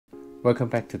Welcome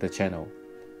back to the channel.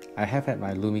 I have had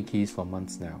my Lumi Keys for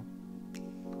months now.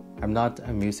 I'm not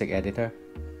a music editor.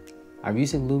 I'm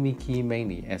using Lumi Key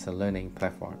mainly as a learning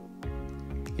platform.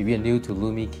 If you're new to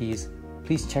Lumi Keys,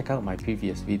 please check out my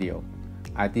previous video.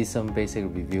 I did some basic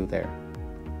review there.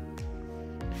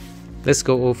 Let's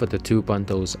go over the two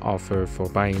bundles offered for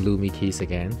buying Lumi Keys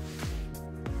again.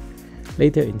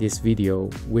 Later in this video,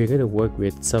 we're going to work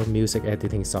with some music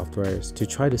editing softwares to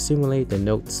try to simulate the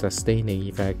note sustaining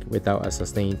effect without a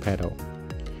sustain pedal.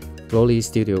 Roli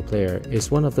Studio Player is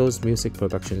one of those music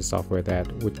production software that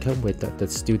would come with the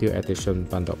Studio Edition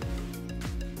bundle.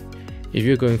 If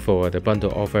you're going for the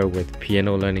bundle offer with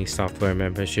piano learning software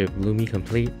membership Lumi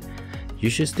Complete, you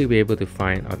should still be able to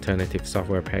find alternative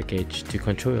software package to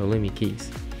control your Lumi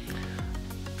Keys.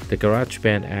 The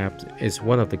GarageBand app is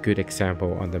one of the good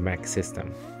examples on the Mac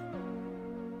system.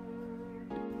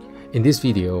 In this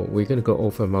video, we're going to go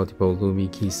over multiple Lumi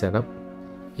Key setup.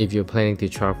 If you're planning to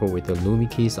travel with the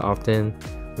Lumi Keys often,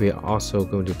 we are also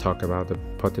going to talk about the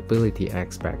portability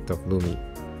aspect of Lumi.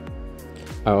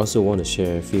 I also want to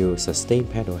share a few sustain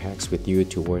pedal hacks with you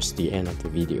towards the end of the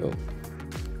video.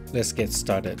 Let's get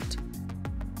started.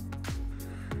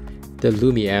 The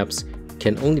Lumi apps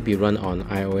can only be run on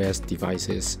iOS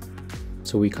devices,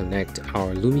 so we connect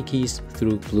our Lumi Keys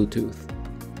through Bluetooth.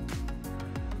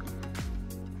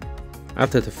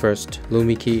 After the first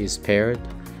Lumi Key is paired,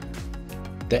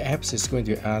 the apps is going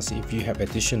to ask if you have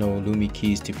additional Lumi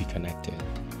Keys to be connected.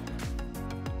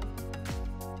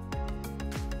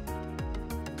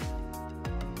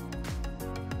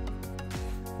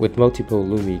 With multiple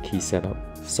Lumi Key setup,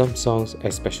 some songs,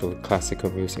 especially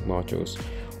classical music modules,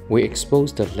 we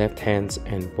expose the left hands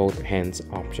and both hands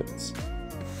options.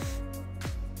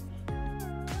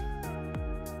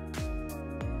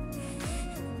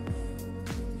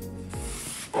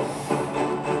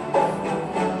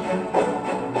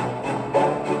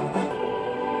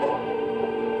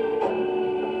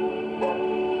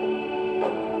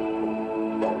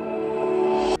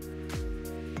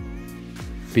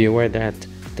 Be aware that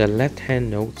the left-hand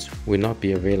notes will not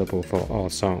be available for all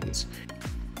songs.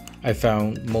 I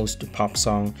found most pop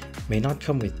songs may not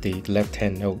come with the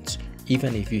left-hand notes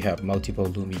even if you have multiple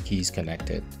Lumi Keys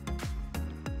connected.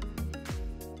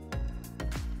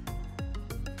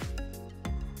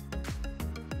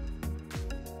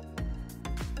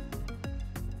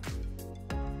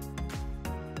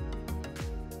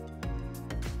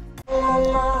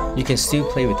 You can still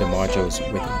play with the modules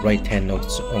with right-hand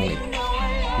notes only.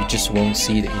 You just won't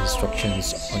see the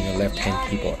instructions on your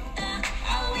left-hand keyboard.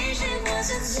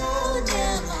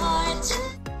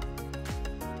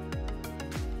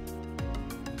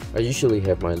 I usually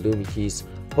have my Lumi Keys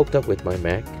hooked up with my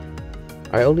Mac.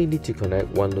 I only need to connect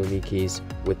one Lumi Keys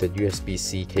with the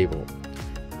USB-C cable.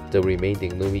 The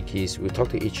remaining Lumi Keys will talk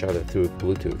to each other through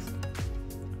Bluetooth.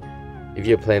 If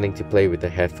you're planning to play with a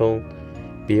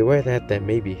headphone, be aware that there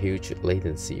may be huge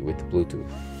latency with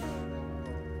Bluetooth.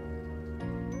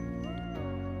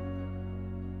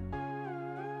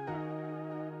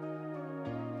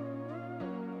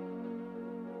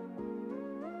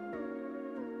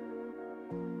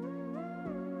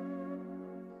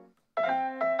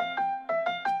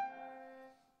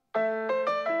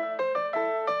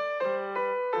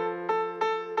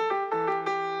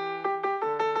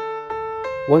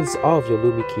 Once all of your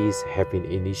Lumi Keys have been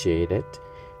initiated,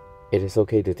 it is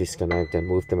okay to disconnect and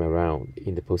move them around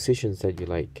in the positions that you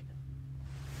like.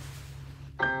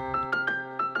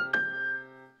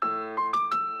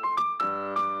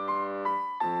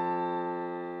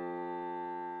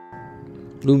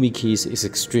 Lumi Keys is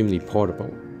extremely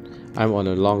portable. I'm on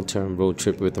a long-term road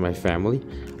trip with my family.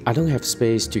 I don't have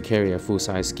space to carry a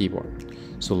full-size keyboard,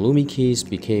 so Lumi Keys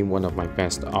became one of my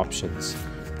best options.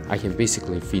 I can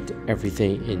basically fit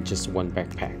everything in just one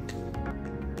backpack.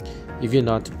 If you're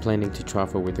not planning to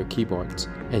travel with your keyboards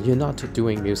and you're not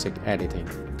doing music editing,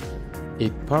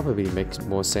 it probably makes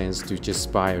more sense to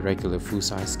just buy a regular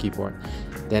full-size keyboard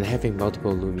than having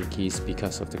multiple Lumi Keys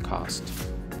because of the cost.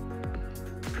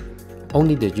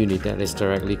 Only the unit that is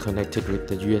directly connected with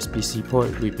the USB-C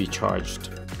port will be charged.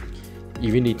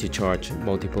 If you need to charge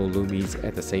multiple Lumis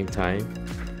at the same time,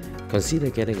 consider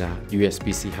getting a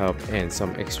USB-C hub and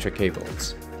some extra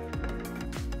cables.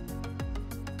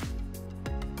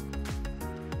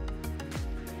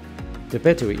 The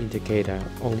battery indicator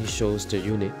only shows the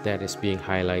unit that is being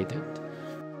highlighted.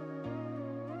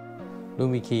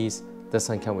 Lumi Keys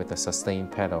doesn't come with a sustain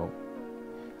pedal.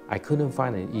 I couldn't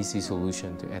find an easy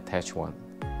solution to attach one.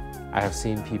 I have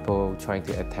seen people trying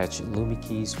to attach Lumi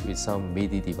Keys with some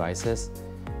MIDI devices,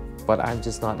 but I'm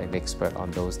just not an expert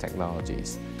on those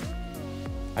technologies.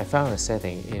 I found a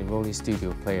setting in Roli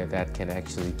Studio Player that can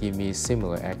actually give me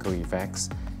similar echo effects.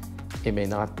 It may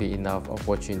not be enough of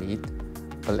what you need,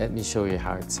 but let me show you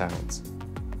how it sounds.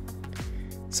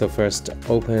 So first,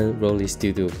 open Roli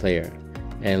Studio Player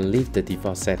and leave the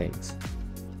default settings.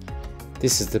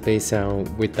 This is the bass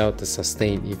sound without the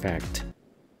sustain effect.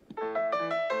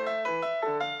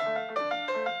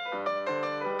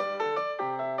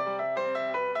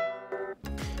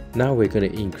 Now we're going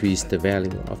to increase the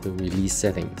value of the release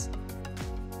settings.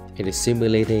 It is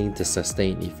simulating the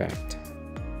sustain effect.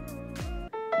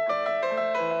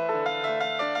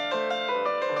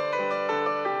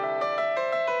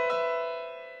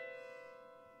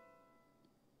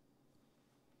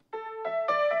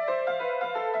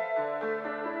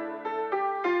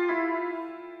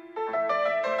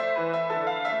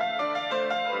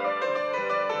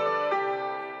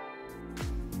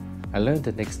 I learned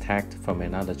the next tag from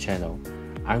another channel.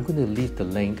 I'm going to leave the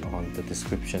link on the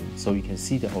description so you can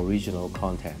see the original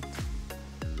content.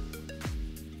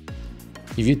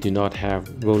 If you do not have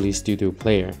Roli Studio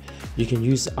Player, you can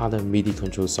use other MIDI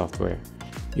control software.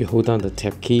 You hold down the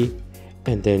tab key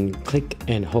and then click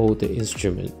and hold the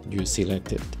instrument you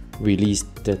selected. Release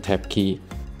the tab key.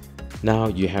 Now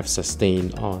you have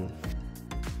sustain on.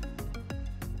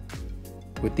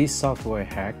 With this software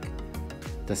hack,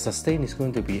 the sustain is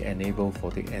going to be enabled for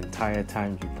the entire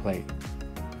time you play.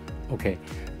 Okay,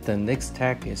 the next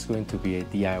tag is going to be a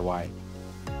DIY.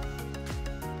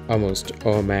 Almost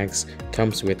all Macs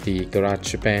comes with the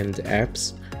GarageBand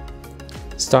apps.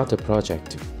 Start the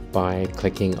project by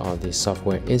clicking on the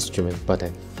Software Instrument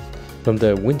button. From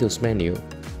the Windows menu,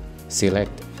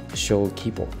 select Show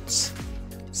Keyboards.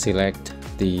 Select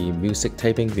the Music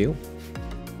Typing view.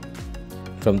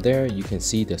 From there, you can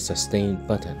see the Sustain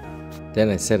button. Then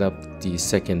I set up the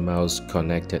second mouse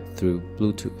connected through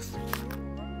Bluetooth.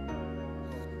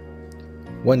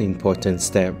 One important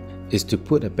step is to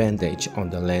put a bandage on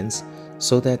the lens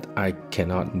so that I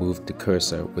cannot move the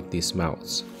cursor with this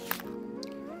mouse.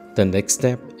 The next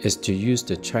step is to use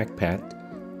the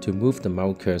trackpad to move the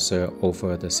mouse cursor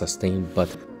over the sustain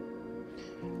button.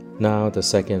 Now the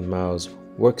second mouse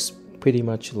works pretty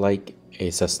much like a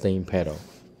sustain pedal.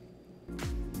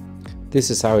 This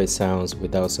is how it sounds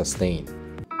without sustain.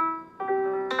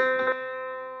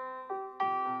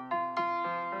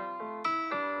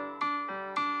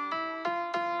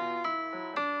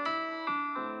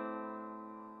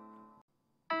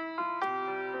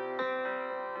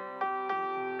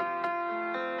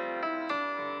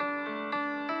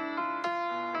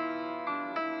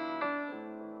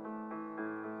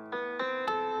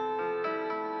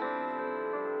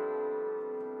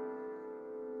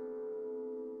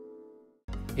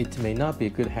 It may not be a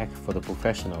good hack for the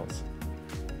professionals,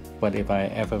 but if I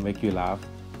ever make you laugh,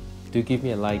 do give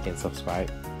me a like and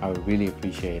subscribe. I would really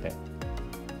appreciate it.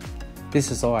 This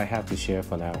is all I have to share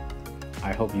for now.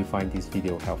 I hope you find this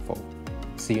video helpful.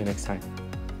 See you next time.